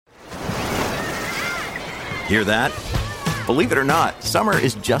Hear that? Believe it or not, summer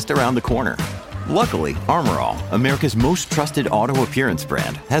is just around the corner. Luckily, Armor All, America's most trusted auto appearance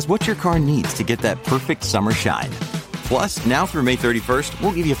brand, has what your car needs to get that perfect summer shine. Plus, now through May 31st,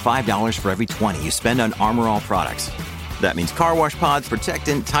 we'll give you $5 for every $20 you spend on Armor All products. That means car wash pods,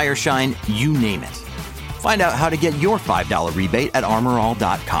 protectant, tire shine, you name it. Find out how to get your $5 rebate at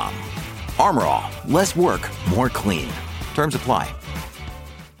armorall.com. Armor All, less work, more clean. Terms apply.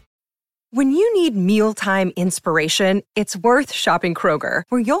 When you need mealtime inspiration, it's worth shopping Kroger,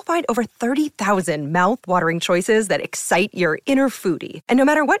 where you'll find over 30,000 mouth-watering choices that excite your inner foodie. And no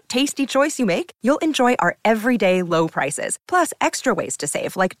matter what tasty choice you make, you'll enjoy our everyday low prices, plus extra ways to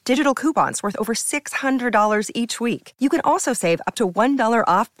save, like digital coupons worth over $600 each week. You can also save up to $1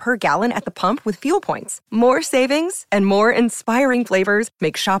 off per gallon at the pump with fuel points. More savings and more inspiring flavors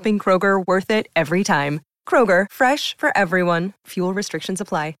make shopping Kroger worth it every time. Kroger, fresh for everyone. Fuel restrictions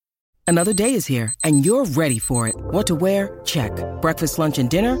apply. Another day is here, and you're ready for it. What to wear? Check. Breakfast, lunch, and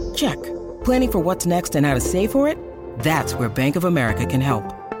dinner? Check. Planning for what's next and how to save for it? That's where Bank of America can help.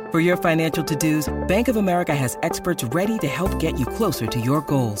 For your financial to-dos, Bank of America has experts ready to help get you closer to your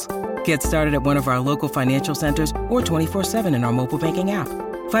goals. Get started at one of our local financial centers or 24/7 in our mobile banking app.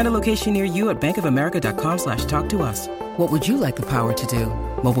 Find a location near you at bankofamerica.com/talktous. What would you like the power to do?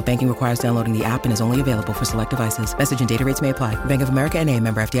 Mobile banking requires downloading the app and is only available for select devices. Message and data rates may apply. Bank of America N.A.,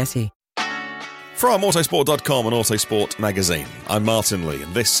 member FDIC. From Autosport.com and Autosport magazine, I'm Martin Lee,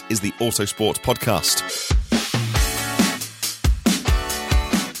 and this is the Autosport podcast.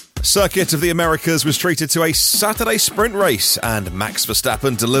 Circuit of the Americas was treated to a Saturday sprint race, and Max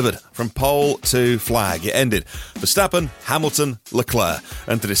Verstappen delivered from pole to flag. It ended Verstappen, Hamilton, Leclerc.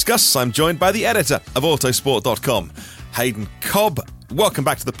 And to discuss, I'm joined by the editor of Autosport.com, Hayden Cobb. Welcome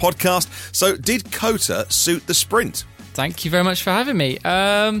back to the podcast. So, did COTA suit the sprint? Thank you very much for having me.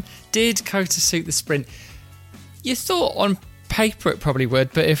 Did COTA suit the sprint? You thought on paper it probably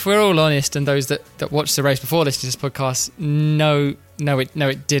would, but if we're all honest, and those that watched the race before listening to this podcast, no,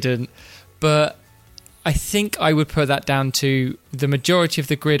 it didn't. But I think I would put that down to the majority of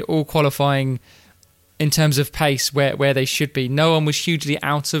the grid all qualifying in terms of pace where they should be. No one was hugely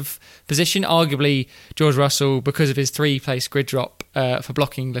out of position. Arguably, George Russell, because of his 3-place grid drop for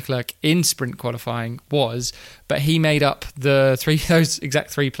blocking Leclerc in sprint qualifying, but he made up those exact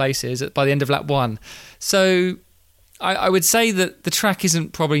 3 places by the end of lap 1. So I would say that the track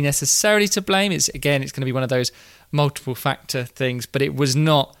isn't probably necessarily to blame. It's going to be one of those multiple factor things, but it was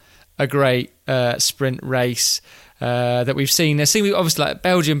not a great sprint race that we've seen. Obviously, like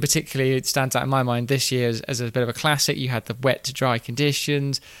Belgium particularly, it stands out in my mind this year as a bit of a classic. You had the wet to dry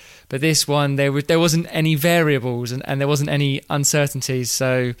conditions, but this one there wasn't any variables and there wasn't any uncertainties.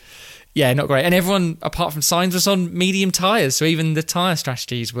 So yeah, not great. And everyone apart from Sainz was on medium tyres, so even the tyre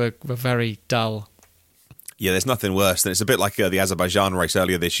strategies were very dull. Yeah, there's nothing worse than it's a bit like the Azerbaijan race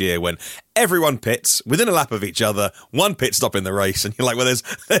earlier this year when everyone pits within a lap of each other, one pit stop in the race, and you're like, well,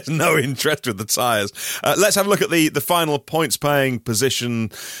 there's no interest with the tyres. Let's have a look at the final points paying position,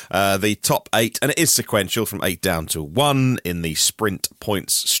 the top 8, and it is sequential from 8 down to 1 in the sprint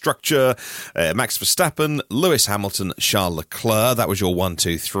points structure. Max Verstappen, Lewis Hamilton, Charles Leclerc, that was your 1,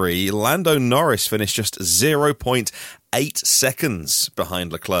 2, 3. Lando Norris finished just 0.8 seconds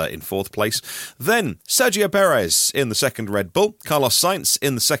behind Leclerc in 4th place. Then Sergio Perez in the 2nd Red Bull, Carlos Sainz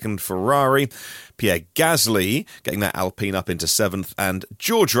in the 2nd Ferrari, Pierre Gasly getting that Alpine up into 7th, and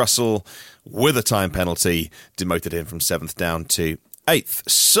George Russell, with a time penalty, demoted him from 7th down to 8th.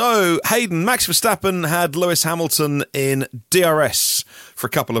 So, Hayden, Max Verstappen had Lewis Hamilton in DRS for a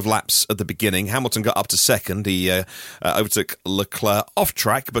couple of laps at the beginning. Hamilton got up to 2nd. He overtook Leclerc off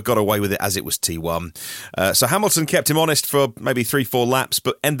track, but got away with it as it was T1. So Hamilton kept him honest for maybe 3-4 laps,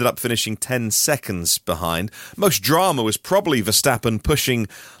 but ended up finishing 10 seconds behind. Most drama was probably Verstappen pushing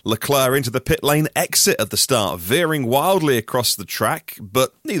Leclerc into the pit lane exit at the start, veering wildly across the track,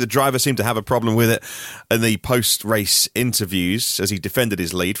 but neither driver seemed to have a problem with it in the post-race interviews as he defended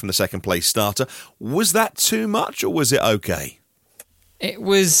his lead from the 2nd place starter. Was that too much, or was it okay? It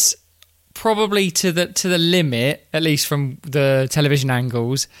was probably to the limit, at least from the television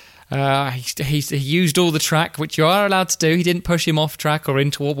angles. He used all the track, which you are allowed to do. He didn't push him off track or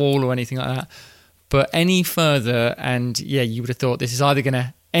into a wall or anything like that. But any further, and yeah, you would have thought this is either going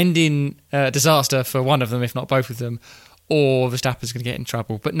to end in disaster for one of them, if not both of them, or Verstappen's going to get in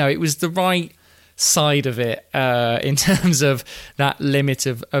trouble. But no, it was the right side of it in terms of that limit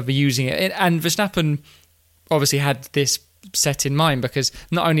of using it. And Verstappen obviously had this set in mind, because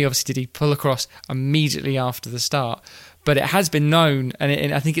not only obviously did he pull across immediately after the start, but it has been known,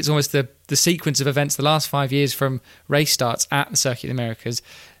 and I think it's almost the sequence of events the last 5 years from race starts at the Circuit of the Americas,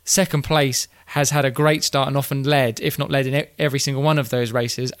 second place has had a great start and often led, if not led in every single one of those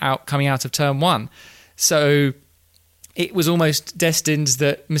races, coming out of turn one. So it was almost destined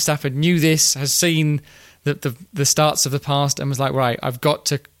that Verstappen knew this, has seen the starts of the past, and was like, right, I've got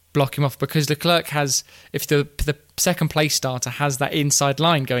to block him off, because Leclerc has, if the second place starter has that inside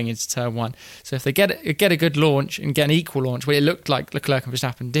line going into turn one, so if they get a good launch and get an equal launch, where it looked like Leclerc and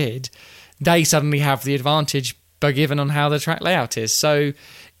Verstappen did, they suddenly have the advantage given on how the track layout is. So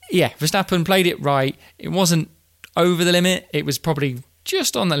yeah, Verstappen played it right. It wasn't over the limit, it was probably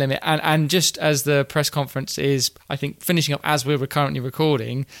just on the limit, and just as the press conference is, I think, finishing up as we're currently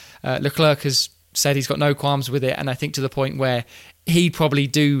recording, Leclerc has said he's got no qualms with it, and I think to the point where he'd probably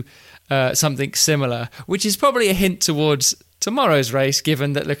do something similar, which is probably a hint towards tomorrow's race,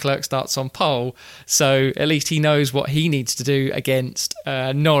 given that Leclerc starts on pole. So at least he knows what he needs to do against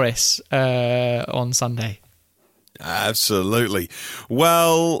Norris on Sunday. Absolutely.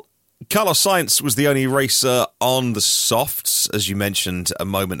 Well, Carlos Sainz was the only racer on the softs, as you mentioned a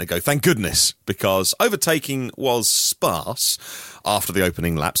moment ago. Thank goodness, because overtaking was sparse after the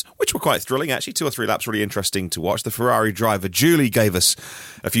opening laps, which were quite thrilling, actually. 2 or 3 laps really interesting to watch. The Ferrari driver, Julie, gave us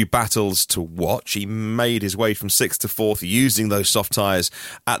a few battles to watch. He made his way from 6th to 4th using those soft tyres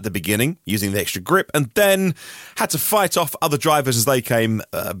at the beginning, using the extra grip, and then had to fight off other drivers as they came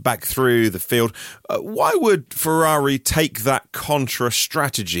back through the field. Why would Ferrari take that contra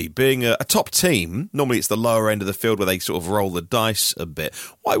strategy? Being a top team, normally it's the lower end of the field where they sort of roll the dice a bit.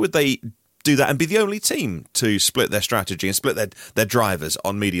 Why would they do that and be the only team to split their strategy and split their drivers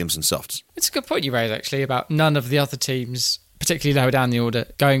on mediums and softs? It's a good point you raise, actually, about none of the other teams, particularly lower down the order,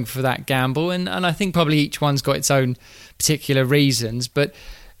 going for that gamble. And I think probably each one's got its own particular reasons. But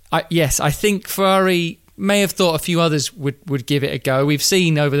yes, I think Ferrari may have thought a few others would give it a go. We've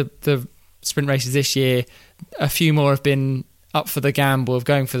seen over the sprint races this year, a few more have been up for the gamble of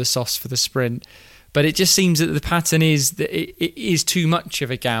going for the softs for the sprint. But it just seems that the pattern is that it is too much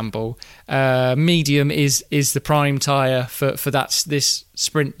of a gamble. Medium is the prime tyre for this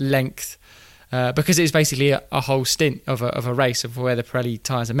sprint length, because it is basically a whole stint of a race of where the Pirelli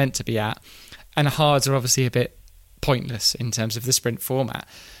tyres are meant to be at. And hards are obviously a bit pointless in terms of the sprint format.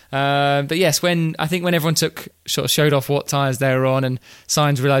 But yes, when everyone showed off what tyres they were on, and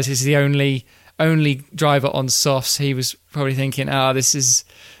Sainz realised he's the only driver on softs, he was probably thinking, this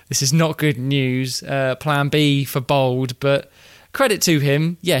is not good news. Plan B for bold, but credit to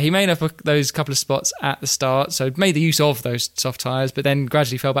him. Yeah, he made up those couple of spots at the start, so made the use of those soft tyres, but then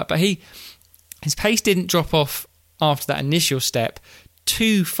gradually fell back. But his pace didn't drop off after that initial step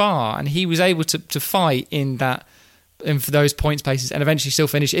too far, and he was able to fight in for those points places and eventually still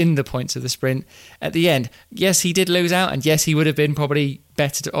finish in the points of the sprint at the end. Yes, he did lose out, and yes, he would have been probably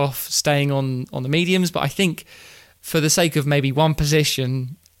better off staying on the mediums, but I think for the sake of maybe one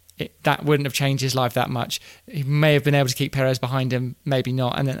position, that wouldn't have changed his life that much. He may have been able to keep Perez behind him, maybe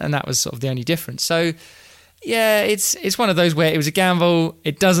not, and that was sort of the only difference. So yeah, it's one of those where it was a gamble.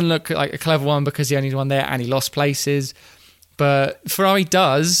 It doesn't look like a clever one because he only won there and he lost places, but Ferrari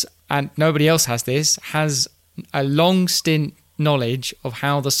does, and nobody else has a long stint knowledge of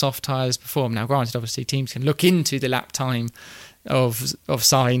how the soft tyres perform. Now granted, obviously teams can look into the lap time of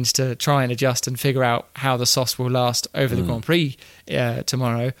Sainz to try and adjust and figure out how the softs will last over the Grand Prix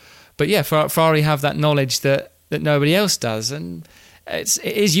tomorrow. But yeah, Ferrari have that knowledge that nobody else does, and it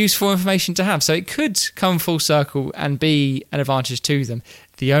is useful information to have. So it could come full circle and be an advantage to them.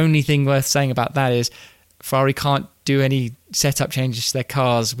 The only thing worth saying about that is Ferrari can't do any setup changes to their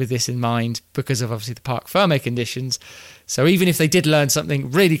cars with this in mind because of obviously the parc fermé conditions. So even if they did learn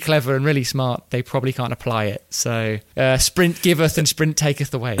something really clever and really smart, they probably can't apply it. So sprint giveth and sprint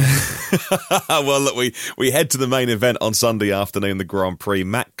taketh away. Well, look, we head to the main event on Sunday afternoon, the Grand Prix.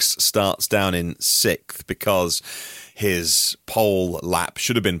 Max starts down in 6th because his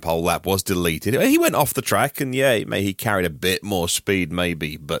should have been pole lap, was deleted. He went off the track, and yeah, he carried a bit more speed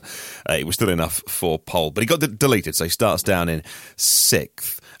maybe, but it was still enough for pole. But he got deleted, so he starts down in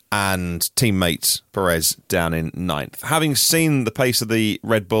 6th. And teammate Perez down in 9th. Having seen the pace of the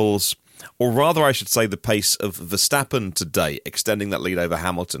Red Bulls, or rather I should say the pace of Verstappen today, extending that lead over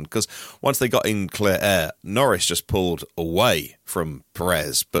Hamilton, because once they got in clear air, Norris just pulled away from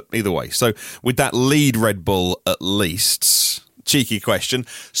Perez. But either way, so with that lead Red Bull at least, cheeky question,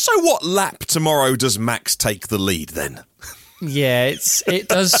 so what lap tomorrow does Max take the lead then? Yeah, it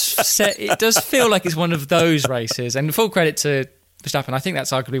does feel like it's one of those races, and full credit to Verstappen. I think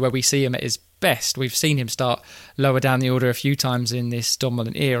that's arguably where we see him at his best. We've seen him start lower down the order a few times in this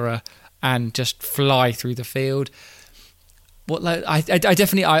dominant era and just fly through the field. I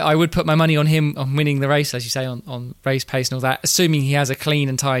definitely I would put my money on him on winning the race, as you say, on race pace and all that, assuming he has a clean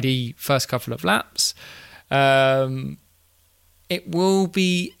and tidy first couple of laps. It will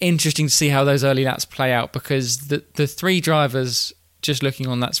be interesting to see how those early laps play out, because the three drivers, just looking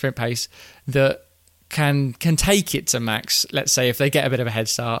on that sprint pace, that can take it to Max, let's say, if they get a bit of a head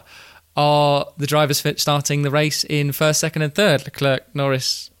start, are the drivers starting the race in first, second and third, Leclerc,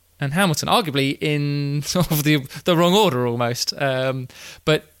 Norris and Hamilton, arguably in sort of the wrong order almost.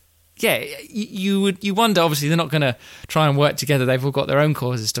 But yeah, you wonder, obviously they're not going to try and work together, they've all got their own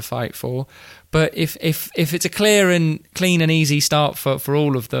causes to fight for, but if it's a clear and clean and easy start for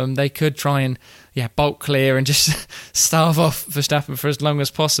all of them, they could try and bulk clear and just starve off Verstappen for as long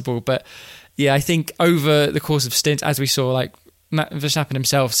as possible. But yeah, I think over the course of stints, as we saw, like Verstappen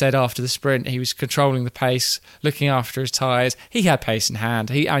himself said after the sprint, he was controlling the pace, looking after his tyres. He had pace in hand.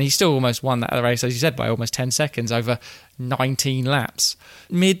 He still almost won that race, as you said, by almost 10 seconds over 19 laps.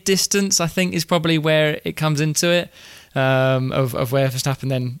 Mid-distance, I think, is probably where it comes into it, of where Verstappen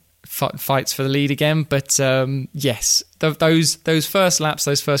then fights for the lead again. But yes, those first laps,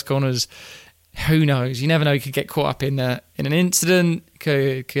 those first corners, who knows? You never know. You could get caught up in an incident,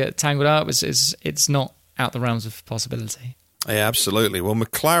 could get tangled up. It's not out the realms of possibility. Yeah, absolutely. Well,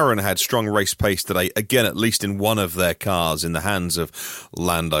 McLaren had strong race pace today, again, at least in one of their cars, in the hands of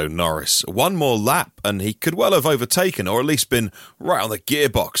Lando Norris. One more lap, and he could well have overtaken, or at least been right on the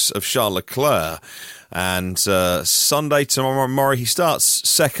gearbox of Charles Leclerc. And Sunday, tomorrow, he starts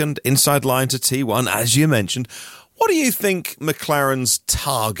second, inside line to T1, as you mentioned. What do you think McLaren's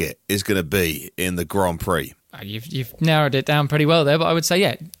target is going to be in the Grand Prix? You've narrowed it down pretty well there, but I would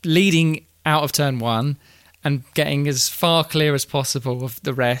say, leading out of turn one, and getting as far clear as possible of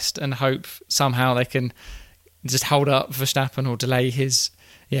the rest, and hope somehow they can just hold up Verstappen or delay his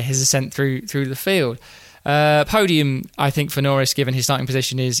ascent through the field. Podium, I think, for Norris, given his starting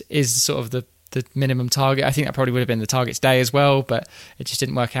position, is sort of the minimum target. I think that probably would have been the target today as well, but it just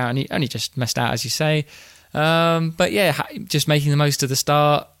didn't work out, and he only just messed out, as you say. But yeah, just making the most of the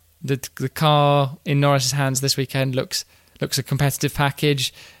start. The car in Norris's hands this weekend looks a competitive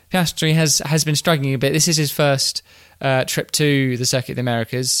package. Piastri has been struggling a bit. This is his first trip to the Circuit of the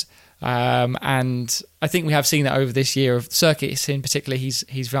Americas, and I think we have seen that over this year of circuits in particular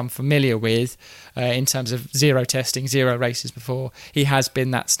he's run familiar with, in terms of zero testing, zero races before. He has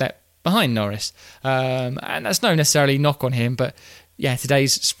been that step behind Norris, and that's no necessarily knock on him, but yeah,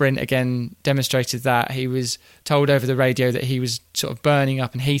 today's sprint again demonstrated that. He was told over the radio that he was sort of burning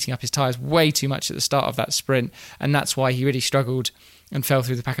up and heating up his tyres way too much at the start of that sprint, and that's why he really struggled and fell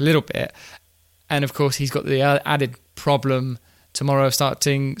through the pack a little bit. And of course, he's got the added problem tomorrow of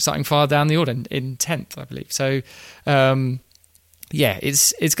starting far down the order in 10th, I believe. So,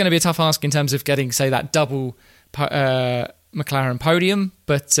 it's going to be a tough ask in terms of getting, say, that double McLaren podium.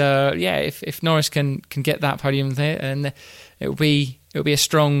 But if Norris can get that podium there, and it'll be a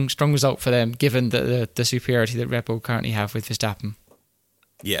strong result for them, given the superiority that Red Bull currently have with Verstappen.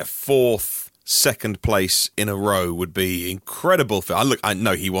 Yeah, second place in a row would be incredible. I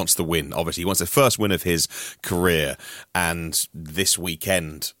know he wants the win. Obviously, he wants the first win of his career, and this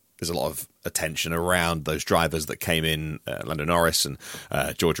weekend there's a lot of attention around those drivers that came in, Lando Norris and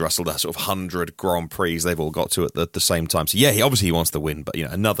George Russell, that sort of 100 Grand Prix they've all got to at the same time. So yeah, he wants the win, but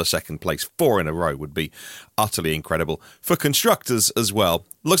another second place, 4 in a row, would be utterly incredible. For constructors as well,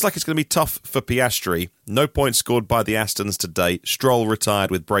 looks like it's going to be tough for Piastri. No points scored by the Astons today. Stroll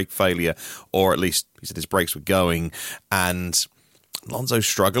retired with brake failure, or at least he said his brakes were going, and Alonso's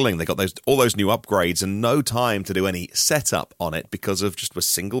struggling. They got all those new upgrades and no time to do any setup on it because of just a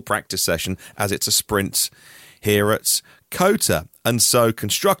single practice session, as it's a sprint here at COTA. And so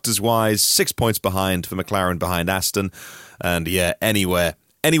constructors-wise, 6 points behind for McLaren, behind Aston. And yeah, anywhere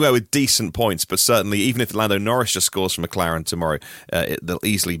with decent points, but certainly even if Lando Norris just scores for McLaren tomorrow, they'll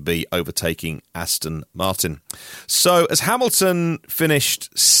easily be overtaking Aston Martin. So as Hamilton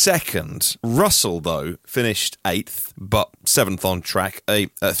finished second, Russell, though, finished 8th, but 7th on track. A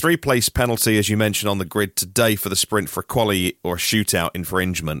 3-place penalty, as you mentioned, on the grid today for the sprint for a quali or a shootout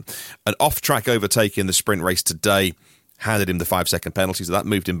infringement. An off-track overtake in the sprint race today handed him the 5-second penalty, so that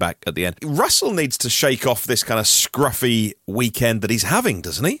moved him back at the end. Russell needs to shake off this kind of scruffy weekend that he's having,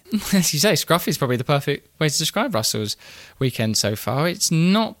 doesn't he? As you say, scruffy is probably the perfect way to describe Russell's weekend so far. It's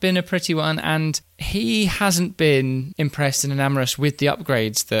not been a pretty one, and he hasn't been impressed and enamorous with the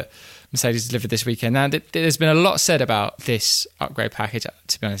upgrades that Mercedes delivered this weekend. Now, there's been a lot said about this upgrade package.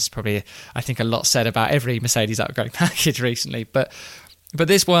 To be honest, probably, I think, a lot said about every Mercedes upgrade package recently, but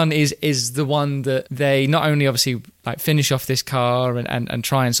this one is the one that they not only obviously finish off this car and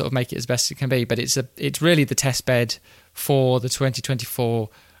try and sort of make it as best it can be, but it's really the test bed for the 2024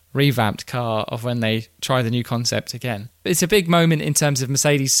 revamped car of when they try the new concept again. It's a big moment in terms of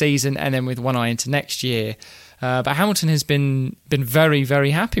Mercedes' season, and then with one eye into next year. But Hamilton has been very,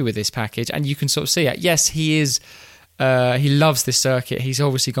 very happy with this package, and you can sort of see it. Yes, he is. He loves this circuit. He's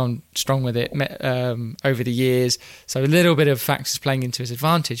obviously gone strong with it over the years. So a little bit of factors playing into his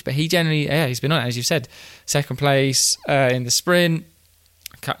advantage. But he generally, he's been on it, as you said, second place in the sprint,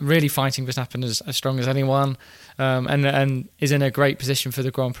 really fighting Verstappen as strong as anyone, and is in a great position for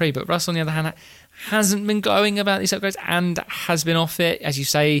the Grand Prix. But Russell, on the other hand, hasn't been glowing about these upgrades and has been off it. As you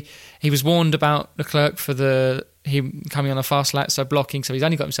say, he was warned about Leclerc for him coming on a fast lap, so blocking. So he's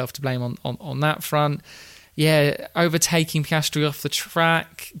only got himself to blame on that front. Yeah, overtaking Piastri off the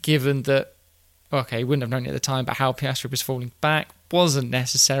track, given that, okay, he wouldn't have known it at the time, but how Piastri was falling back wasn't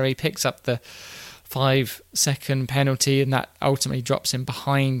necessary. Picks up the 5-second penalty, and that ultimately drops him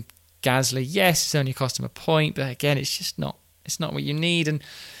behind Gasly. Yes, it's only cost him a point, but again, it's just not what you need. And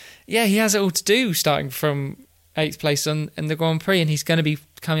yeah, he has it all to do, starting from 8th place in the Grand Prix, and he's going to be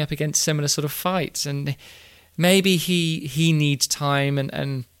coming up against similar sort of fights. And maybe he needs time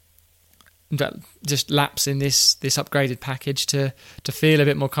and just laps in this upgraded package to feel a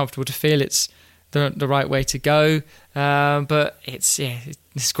bit more comfortable, to feel it's the right way to go. But it's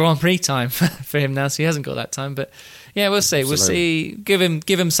Grand Prix time for him now, so he hasn't got that time. But yeah, we'll see. Absolutely. We'll see.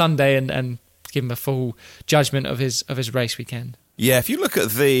 Give him Sunday and give him a full judgment of his race weekend. Yeah, if you look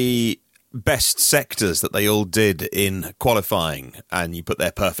at the best sectors that they all did in qualifying and you put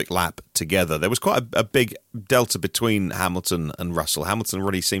their perfect lap together, there was quite a big delta between Hamilton and Russell. Hamilton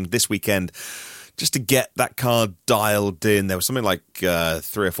really seemed this weekend just to get that car dialed in. There was something like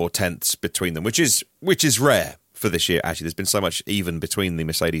 3 or 4 tenths between them, which is rare for this year. Actually, there's been so much even between the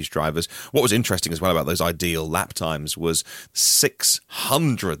Mercedes drivers. What was interesting as well about those ideal lap times was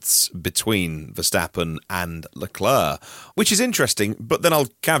 0.06 between Verstappen and Leclerc, which is interesting. But then I'll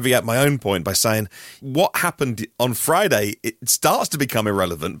caveat my own point by saying what happened on Friday, it starts to become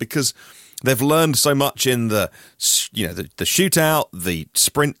irrelevant because they've learned so much in the shootout, the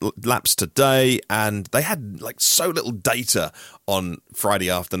sprint laps today, and they had like so little data on Friday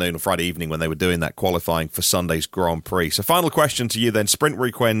afternoon or Friday evening when they were doing that qualifying for Sunday's Grand Prix. So final question to you then, sprint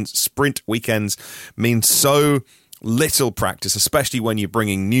weekends mean so little practice, especially when you're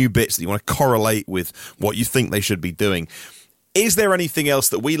bringing new bits that you want to correlate with what you think they should be doing. Is there anything else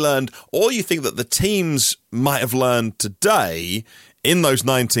that we learned, or you think that the teams might have learned today in those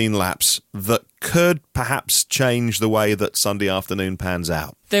 19 laps that could perhaps change the way that Sunday afternoon pans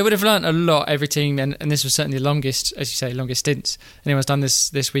out? They would have learnt a lot, every team, and this was certainly the longest, as you say, longest stints anyone's done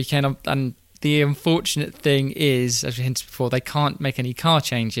this weekend. And the unfortunate thing is, as we hinted before, they can't make any car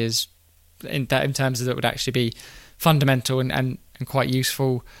changes in terms of that would actually be fundamental and quite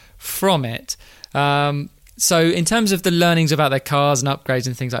useful from it. So in terms of the learnings about their cars and upgrades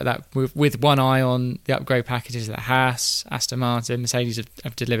and things like that, with one eye on the upgrade packages that Haas, Aston Martin, Mercedes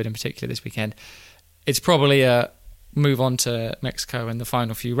have delivered in particular this weekend, it's probably a move on to Mexico and the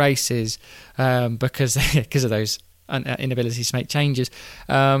final few races because of those inabilities to make changes.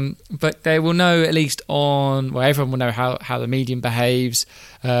 But they will know at least everyone will know how the medium behaves.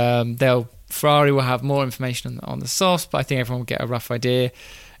 Ferrari will have more information on the soft, but I think everyone will get a rough idea.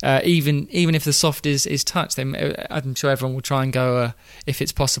 Even if the soft is touched, I'm sure everyone will try and go, if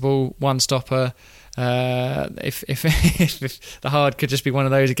it's possible, one stopper. If the hard could just be one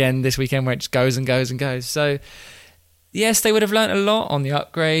of those again this weekend where it just goes and goes and goes. So yes, they would have learnt a lot on the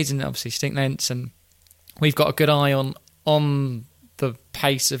upgrades and obviously stint lengths, and we've got a good eye on the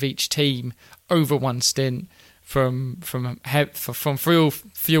pace of each team over one stint from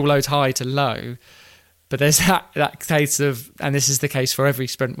fuel loads high to low. But there's that case of, and this is the case for every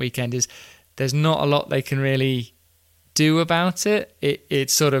sprint weekend, is there's not a lot they can really do about it.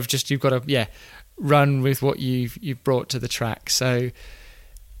 It's sort of just, you've got to run with what you've brought to the track. So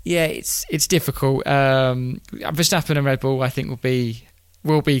yeah, it's difficult. Verstappen and Red Bull, I think,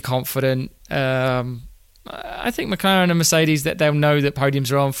 will be confident. I think McLaren and Mercedes, that they'll know that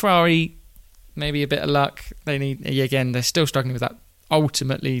podiums are on. Ferrari, maybe a bit of luck. They're still struggling with that.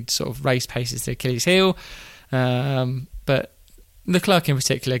 Ultimately, sort of race pace is the Achilles heel. But Leclerc in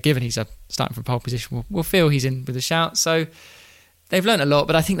particular, given he's starting from pole position, will feel he's in with a shout. So they've learnt a lot,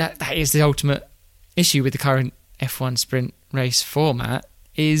 but I think that is the ultimate issue with the current F1 sprint race format,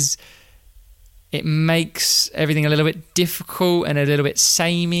 is it makes everything a little bit difficult and a little bit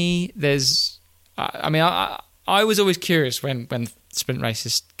samey. I was always curious when sprint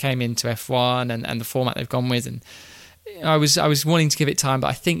races came into F1 and the format they've gone with, and I was wanting to give it time, but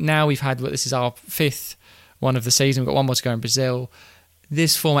I think now we've had this is our 5th one of the season. We've got one more to go in Brazil.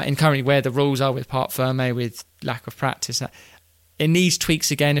 this format, and currently where the rules are with part firme, with lack of practice, it needs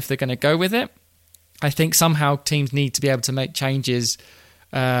tweaks again if they're going to go with it. I think somehow teams need to be able to make changes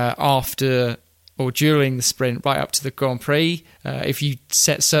after or during the sprint right up to the Grand Prix. If you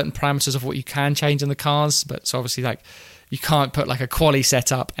set certain parameters of what you can change in the cars, but so obviously like you can't put like a quali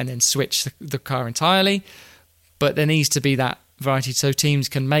setup and then switch the car entirely. But there needs to be that variety so teams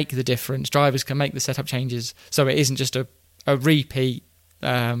can make the difference, drivers can make the setup changes, so it isn't just a repeat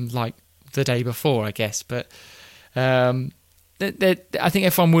like the day before, I guess. But I think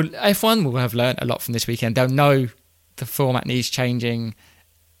F1 will have learnt a lot from this weekend. They'll know the format needs changing.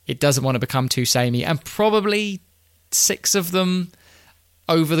 It doesn't want to become too samey, and probably 6 of them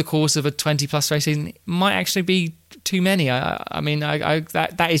over the course of a 20-plus race season might actually be too many. I mean,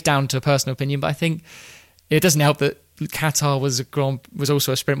 that is down to a personal opinion, but I think it doesn't help that Qatar was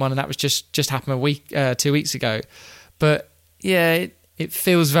also a sprint one, and that was just happened 2 weeks ago. But yeah, it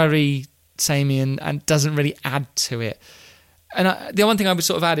feels very samey and doesn't really add to it. And the one thing I would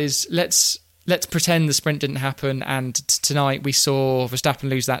sort of add is let's pretend the sprint didn't happen, and tonight we saw Verstappen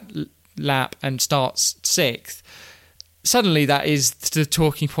lose that lap and starts 6th. Suddenly that is the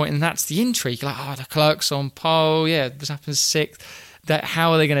talking point, and that's the intrigue. Like, the Clerk's on pole, Verstappen's 6th.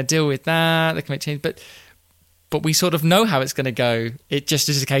 How are they going to deal with that? They can make change, but we sort of know how it's going to go. It just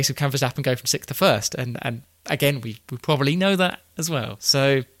is a case of can Verstappen go from 6th to 1st, and again we probably know that as well.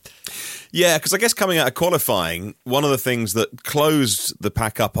 So. Yeah, because I guess coming out of qualifying, one of the things that closed the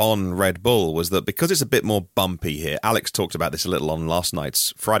pack up on Red Bull was that because it's a bit more bumpy here, Alex talked about this a little on last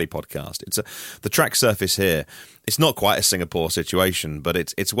night's Friday podcast, the track surface here, it's not quite a Singapore situation, but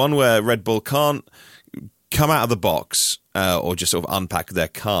it's one where Red Bull can't come out of the box or just sort of unpack their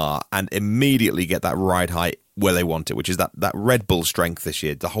car and immediately get that ride height where they want it, which is that Red Bull strength this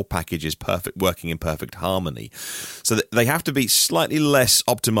year. The whole package is perfect, working in perfect harmony. So they have to be slightly less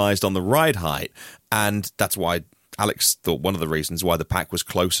optimized on the ride height, and that's why Alex thought one of the reasons why the pack was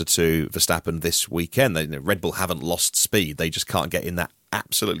closer to Verstappen this weekend. Red Bull haven't lost speed. They just can't get in that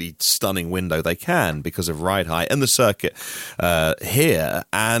absolutely stunning window they can because of ride height and the circuit here.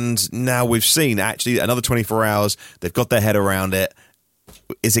 And now we've seen actually another 24 hours. They've got their head around it.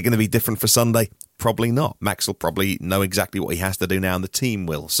 Is it going to be different for Sunday? Probably not. Max will probably know exactly what he has to do now, and the team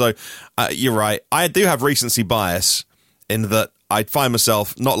will. So you're right. I do have recency bias in that I find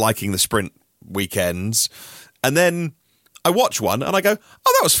myself not liking the sprint weekends, and then I watch one and I go,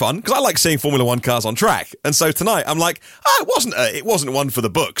 oh, that was fun, because I like seeing Formula One cars on track. And so tonight I'm like, it wasn't one for the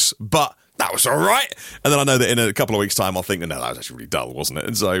books, but that was all right. And then I know that in a couple of weeks' time I'll think, no, that was actually really dull, wasn't it?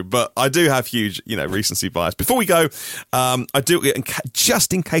 And so, but I do have huge, recency bias. Before we go, I do,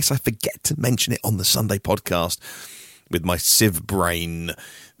 just in case I forget to mention it on the Sunday podcast with my Civ brain,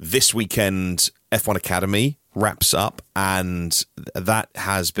 this weekend F1 Academy wraps up, and that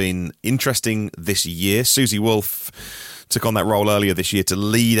has been interesting this year. Susie Wolff took on that role earlier this year to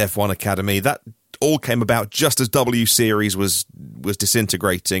lead F1 Academy. That all came about just as W Series was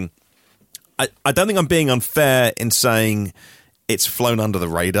disintegrating. I don't think I'm being unfair in saying it's flown under the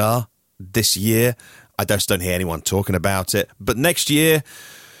radar this year. I just don't hear anyone talking about it. But next year,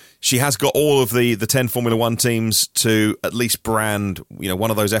 she has got all of the 10 Formula One teams to at least brand, one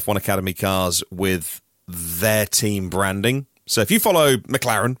of those F1 Academy cars with their team branding. So if you follow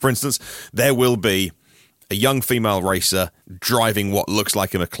McLaren, for instance, there will be a young female racer driving what looks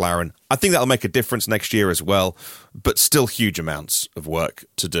like a McLaren. I think that'll make a difference next year as well, but still huge amounts of work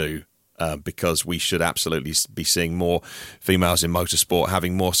to do. Because we should absolutely be seeing more females in motorsport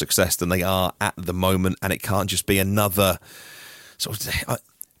having more success than they are at the moment, and it can't just be another sort of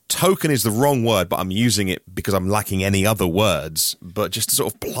token is the wrong word, but I'm using it because I'm lacking any other words, but just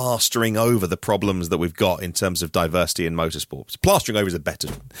sort of plastering over the problems that we've got in terms of diversity in motorsport. Plastering over is a better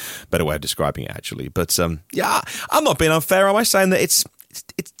way of describing it, actually. But I'm not being unfair, am I, saying that it's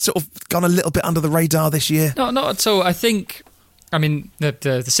sort of gone a little bit under the radar this year? No, not at all. I mean,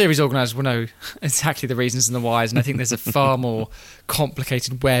 the series organisers will know exactly the reasons and the whys, and I think there's a far more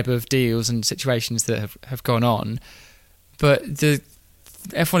complicated web of deals and situations that have gone on. But the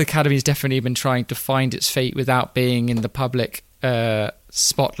F1 Academy has definitely been trying to find its feet without being in the public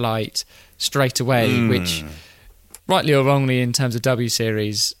spotlight straight away, which, rightly or wrongly, in terms of W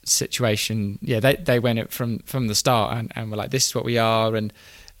Series situation, they went it from the start and were like, this is what we are, and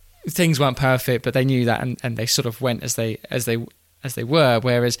things weren't perfect, but they knew that, and they sort of went as they were.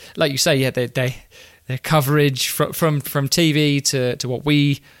 Whereas, like you say, their coverage from TV to what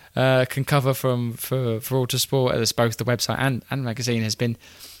we can cover for Autosport, as both the website and magazine has been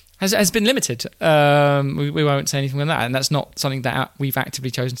limited. We won't say anything on that, and that's not something that we've actively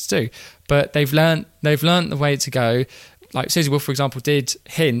chosen to do. But they've learnt the way to go. like Susie Wolff, for example, did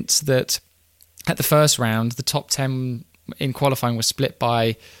hint that at the first round, the top 10 in qualifying was split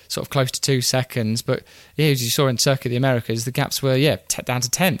by sort of close to 2 seconds. But yeah, as you saw in Circuit of the Americas, the gaps were down to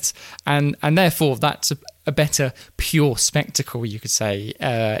tenths, and therefore that's a better pure spectacle, you could say,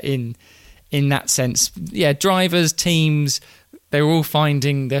 in that sense. Yeah, drivers, teams, they're all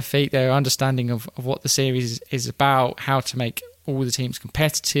finding their feet. They're understanding of what the series is about, how to make all the teams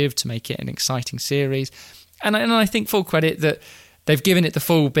competitive, to make it an exciting series. And I think full credit that they've given it the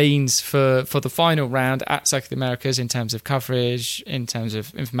full beans for the final round at Circuit of the Americas in terms of coverage, in terms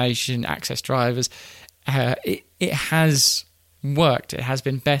of information, access drivers. It has worked. It has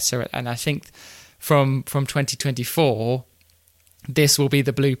been better. And I think from 2024, this will be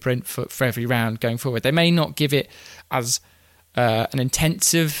the blueprint for every round going forward. They may not give it as an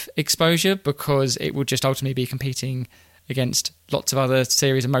intensive exposure, because it will just ultimately be competing against lots of other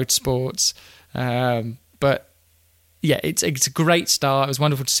series of motorsports. But yeah, it's a great start. It was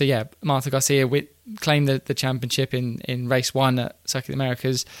wonderful to see Martha Garcia claim the championship in race 1 at Circuit of the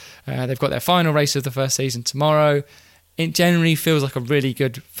Americas. They've got their final race of the first season tomorrow. It generally feels like a really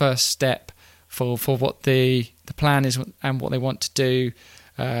good first step for what the plan is and what they want to do.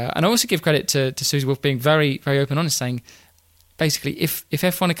 And I also give credit to Susie Wolff being very, very open and honest, saying basically if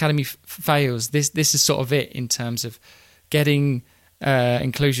F1 Academy fails, this is sort of it in terms of getting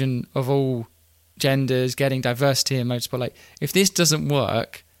inclusion of all genders, getting diversity in motorsport. Like, if this doesn't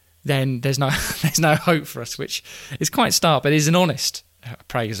work, then there's no hope for us, which is quite stark, but is an honest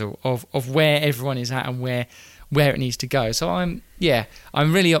appraisal of where everyone is at and where it needs to go. So I'm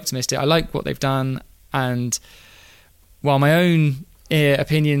really optimistic. I like what they've done, and while my own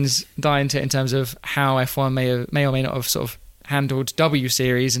opinions die into it in terms of how F1 may or may not have sort of handled W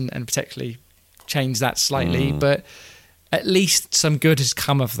Series and particularly changed that slightly, but at least some good has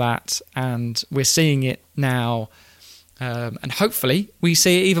come of that, and we're seeing it now. And hopefully we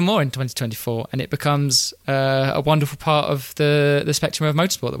see it even more in 2024, and it becomes a wonderful part of the spectrum of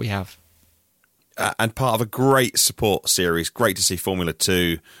motorsport that we have. And part of a great support series. Great to see Formula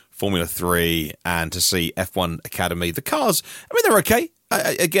 2, Formula 3, and to see F1 Academy. The cars, I mean, they're okay.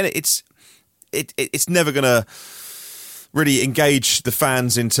 Again, it's never going to really engage the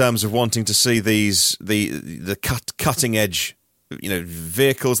fans in terms of wanting to see the cutting edge,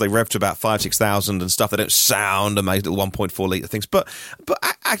 vehicles. They rev to about 5,000-6,000 and stuff. They don't sound amazing, little 1.4 litre things. But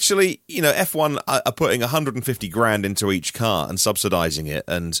actually, F1 are putting 150 grand into each car and subsidising it,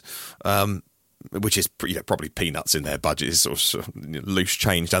 and which is probably peanuts in their budget. It's sort of loose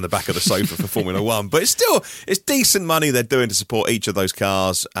change down the back of the sofa for Formula 1. But it's decent money they're doing to support each of those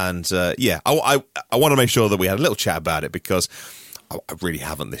cars. And I want to make sure that we had a little chat about it, because I really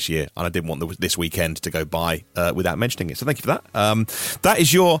haven't this year, and I didn't want this weekend to go by without mentioning it. So thank you for that. That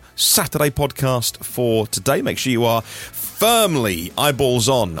is your Saturday podcast for today. Make sure you are firmly eyeballs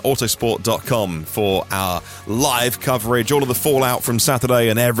on autosport.com for our live coverage, all of the fallout from Saturday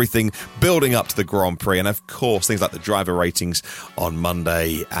and everything building up to the Grand Prix, and of course things like the driver ratings on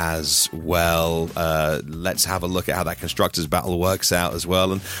Monday as well. Let's have a look at how that constructors battle works out as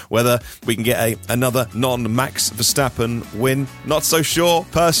well, and whether we can get another non-Max Verstappen win. Not so sure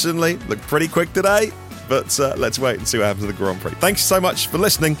personally. Looked pretty quick today, but let's wait and see what happens at the Grand Prix. Thanks so much for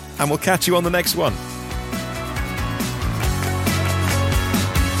listening, and we'll catch you on the next one.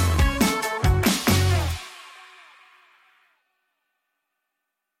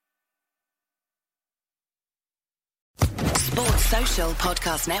 Sports Social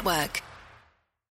Podcast Network.